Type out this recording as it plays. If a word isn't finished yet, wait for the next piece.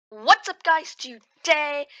What's up, guys?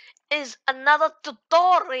 Today is another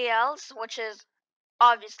tutorials, which is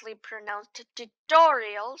obviously pronounced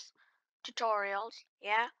tutorials.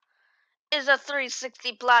 Yeah, is a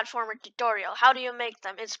 360 platformer tutorial. How do you make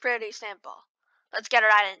them? It's pretty simple. Let's get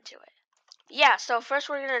right into it. Yeah, so first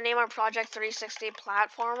we're gonna name our project 360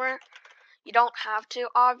 platformer. You don't have to,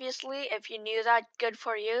 obviously. If you knew that, good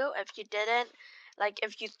for you. If you didn't, like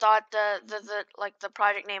if you thought the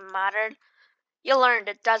project name mattered, you learned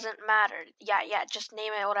it doesn't matter. Yeah, just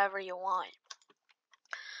name it whatever you want.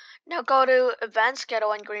 Now go to events, get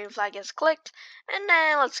when green flag is clicked, and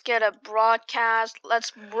then let's get a broadcast.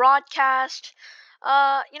 Let's broadcast.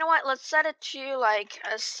 You know what? Let's set it to like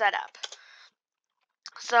a setup.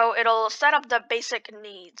 So it'll set up the basic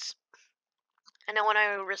needs. And then when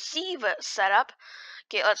I receive a setup,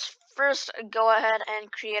 okay, let's first go ahead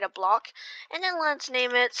and create a block, and then let's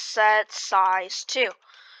name it set size 2.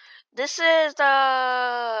 This is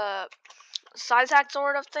the size hack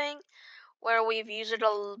sort of thing where we've used it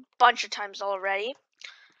a bunch of times already.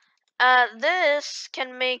 This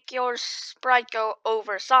can make your sprite go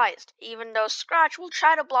oversized. Even though Scratch will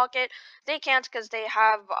try to block it, they can't because they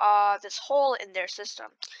have this hole in their system.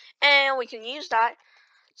 And we can use that,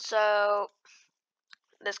 so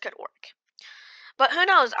this could work. But who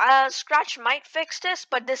knows, Scratch might fix this,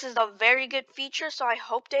 but this is a very good feature, so I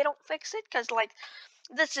hope they don't fix it, because like,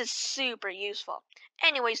 this is super useful.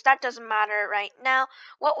 Anyways, that doesn't matter right now.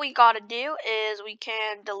 What we gotta do is we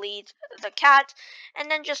can delete the cat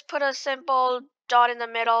and then just put a simple dot in the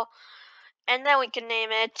middle, and then we can name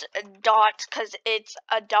it a dot because it's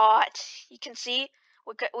a dot. You can see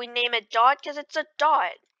we name it dot because it's a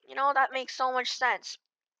dot. You know, that makes so much sense.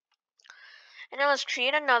 And then let's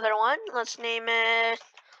create another one. Let's name it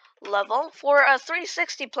level. For a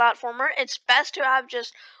 360 platformer, it's best to have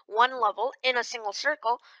just one level in a single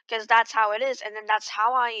circle because that's how it is, and then that's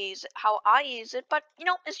how I use it. But you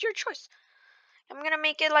know, it's your choice. I'm gonna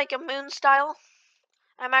make it like a moon style.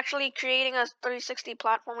 I'm actually creating a 360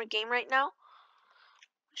 platformer game right now,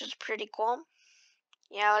 which is pretty cool.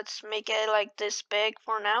 Yeah, let's make it like this big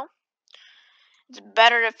for now. It's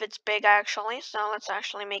better if it's big actually, so let's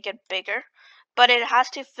actually make it bigger. But it has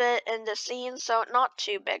to fit in the scene, so not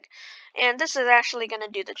too big. And this is actually going to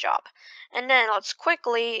do the job. And then let's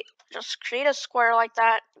quickly just create a square like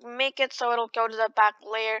that, make it so it'll go to the back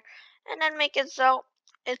layer, and then make it so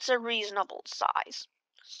it's a reasonable size.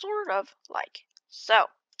 Sort of like so.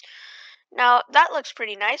 Now that looks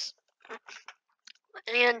pretty nice.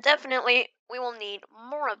 And definitely we will need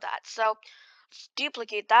more of that. So let's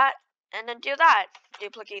duplicate that and then do that.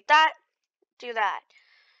 Duplicate that, do that.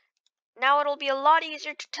 Now it'll be a lot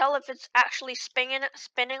easier to tell if it's actually spinning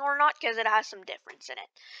or not because it has some difference in it.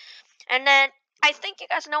 And then I think you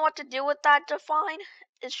guys know what to do with that define.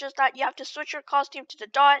 It's just that you have to switch your costume to the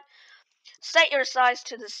dot, set your size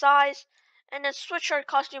to the size, and then switch your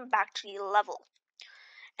costume back to the level.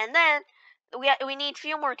 And then we need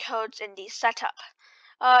few more codes in the setup.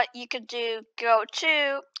 You could do go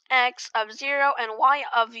to X of 0 and Y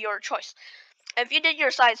of your choice. If you did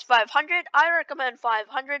your size 500, I recommend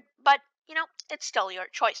 500, but you know, it's still your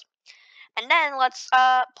choice. And then let's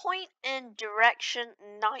point in direction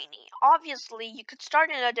 90. Obviously, you could start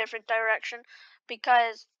in a different direction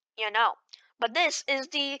because, you know, but this is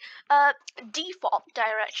the default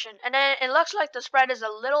direction. And then it looks like the spread is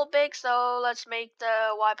a little big, so let's make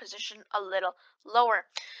the Y position a little lower.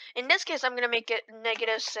 In this case, I'm going to make it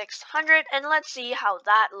 -600, and let's see how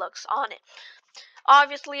that looks on it.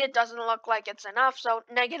 Obviously, it doesn't look like it's enough, so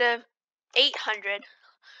 -800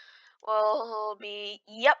 will be,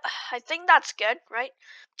 yep, I think that's good, right?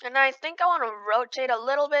 And I think I want to rotate a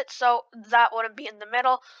little bit so that wouldn't be in the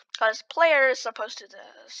middle, because player is supposed to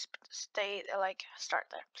stay, like, start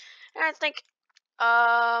there. And I think,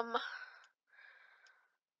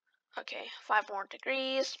 okay, 5 more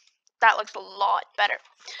degrees. That looks a lot better.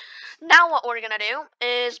 Now what we're gonna do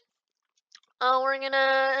is we're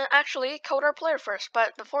gonna actually code our player first,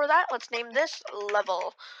 but before that, let's name this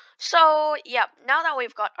level. So, yeah, now that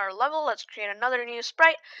we've got our level, let's create another new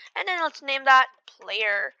sprite, and then let's name that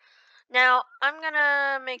player. Now, I'm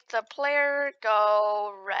gonna make the player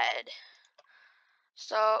go red.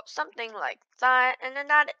 So, something like that, and then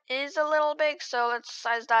that is a little big, so let's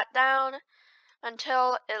size that down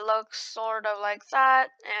until it looks sort of like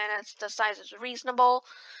that, and the size is reasonable.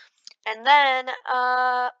 And then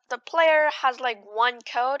the player has like one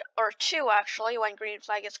code, or two actually, when green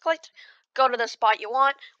flag is clicked. Go to the spot you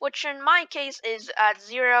want, which in my case is at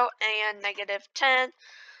 0 and -10.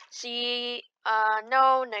 See,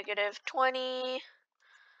 no, -20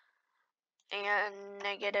 and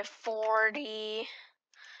 -40,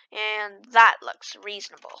 and that looks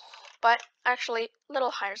reasonable. but actually a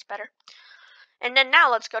little higher is better. And then now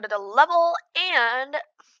let's go to the level, and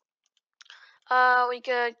we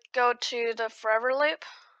could go to the forever loop,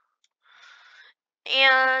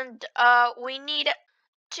 and we need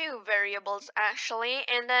two variables actually,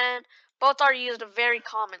 and then both are used very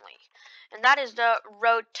commonly, and that is the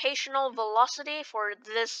rotational velocity for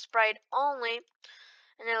this sprite only,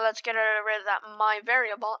 and then let's get rid of that my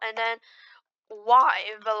variable, and then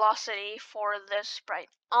y velocity for this sprite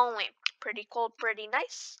only. Pretty cool, pretty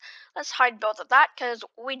nice. Let's hide both of that because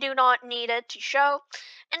we do not need it to show.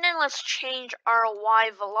 And then let's change our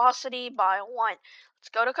y velocity by 1. Let's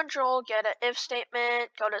go to control, get an if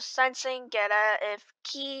statement, go to sensing, get a if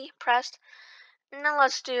key pressed, and then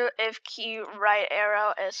let's do if key right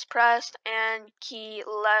arrow is pressed and key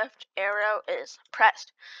left arrow is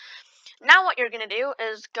pressed. Now what you're going to do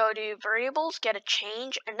is go to variables, get a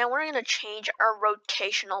change, and then we're going to change our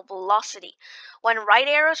rotational velocity. When right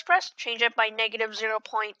arrow is pressed, change it by negative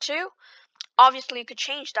 0.2. Obviously you could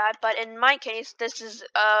change that, but in my case this is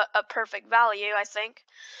a perfect value, I think.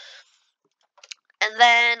 And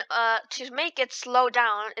then to make it slow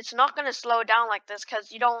down, it's not going to slow down like this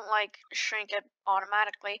because you don't like shrink it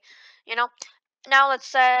automatically, you know. Now let's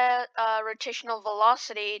set rotational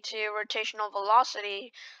velocity to rotational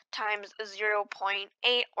velocity times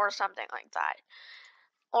 0.8 or something like that.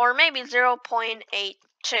 Or maybe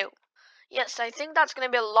 0.82. Yes, I think that's going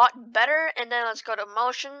to be a lot better. And then let's go to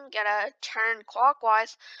motion, get a turn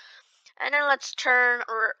clockwise. And then let's turn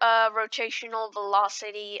rotational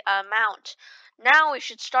velocity amount. Now we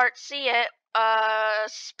should start see it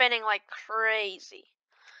spinning like crazy.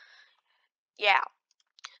 Yeah.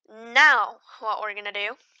 Now what we're going to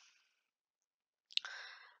do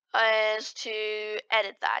is to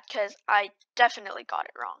edit that because I definitely got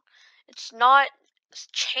it wrong. It's not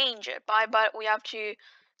change it by, but we have to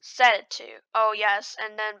set it to. Oh yes,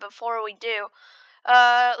 and then before we do,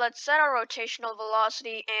 let's set our rotational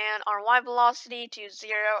velocity and our y velocity to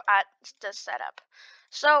 0 at the setup,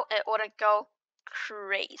 so it wouldn't go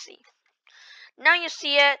crazy. Now you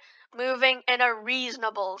see it moving in a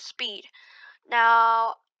reasonable speed.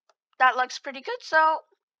 Now that looks pretty good, so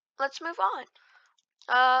let's move on.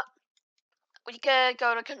 We could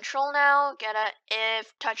go to control now, get a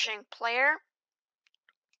if touching player.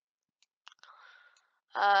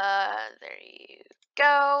 There you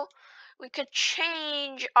go. We could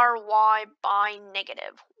change our y by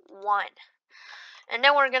 -1. And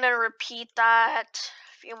then we're going to repeat that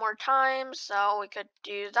a few more times. So we could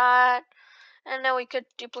do that. And then we could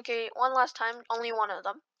duplicate one last time, only one of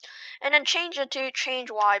them. And then change it to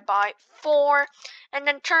change y by 4. And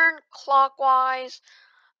then turn clockwise.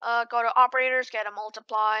 Go to operators, get a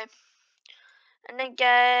multiply. And then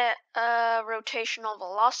get rotational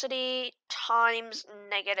velocity times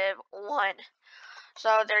 -1.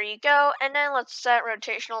 So there you go. And then let's set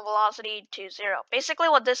rotational velocity to 0. Basically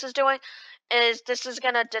what this is doing is this is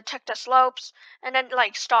going to detect the slopes and then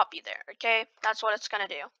like stop you there, okay? That's what it's going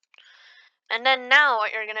to do. And then now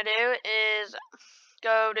what you're going to do is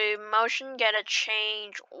go to motion, get a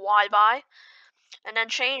change y by, and then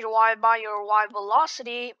change y by your y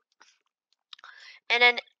velocity, and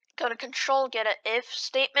then go to control, get an if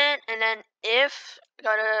statement, and then if,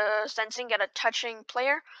 go to sensing, get a touching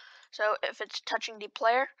player. So if it's touching the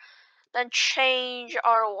player, then change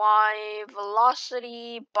our y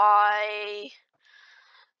velocity by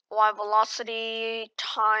y velocity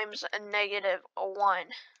times a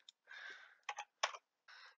 -1.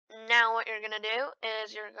 Now what you're going to do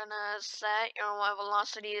is you're going to set your y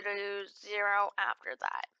velocity to 0 after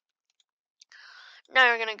that. Now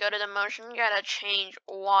you're going to go to the motion, you got to change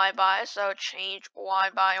y by, so change y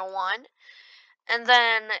by 1. And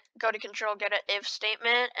then go to control, get an if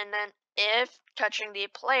statement, and then if touching the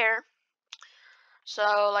player.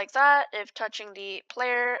 So like that, if touching the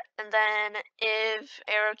player, and then if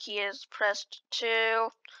arrow key is pressed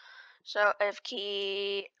 2. So if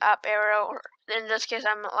key up arrow, or in this case,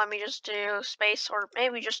 let me just do space, or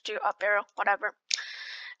maybe just do up arrow, whatever.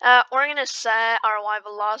 We're gonna set our y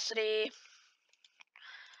velocity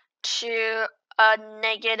to a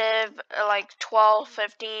negative like 12,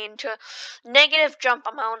 15 to negative jump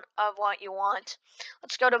amount of what you want.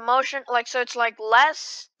 Let's go to motion, like, so it's like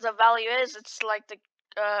less the value is, it's like the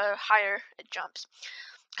higher it jumps.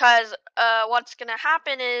 Because what's gonna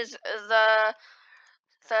happen is the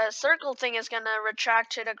circle thing is gonna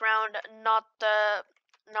retract to the ground, not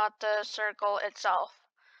the circle itself.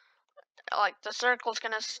 Like the circle's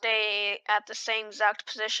gonna stay at the same exact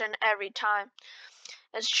position every time.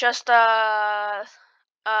 It's just a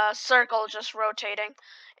circle just rotating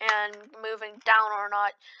and moving down or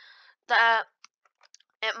not. That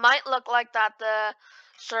it might look like that the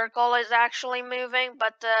circle is actually moving,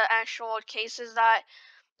 but the actual case is that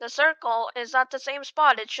the circle is at the same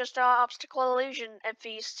spot. It's just an optical illusion if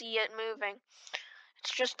you see it moving.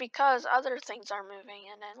 It's just because other things are moving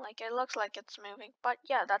and then like it looks like it's moving. But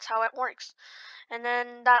yeah, that's how it works. And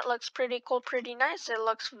then that looks pretty cool, pretty nice. It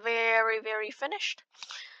looks very, very finished.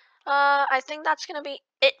 I think that's gonna be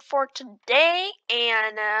it for today,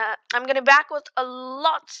 and I'm gonna back with a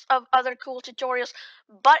lots of other cool tutorials.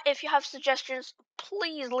 But if you have suggestions,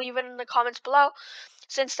 please leave it in the comments below,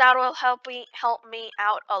 since that will help me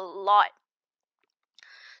out a lot.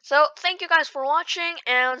 So thank you guys for watching,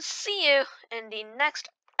 and see you in the next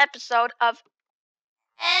episode of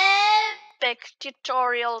Epic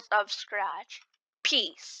Tutorials of Scratch.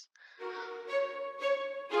 Peace.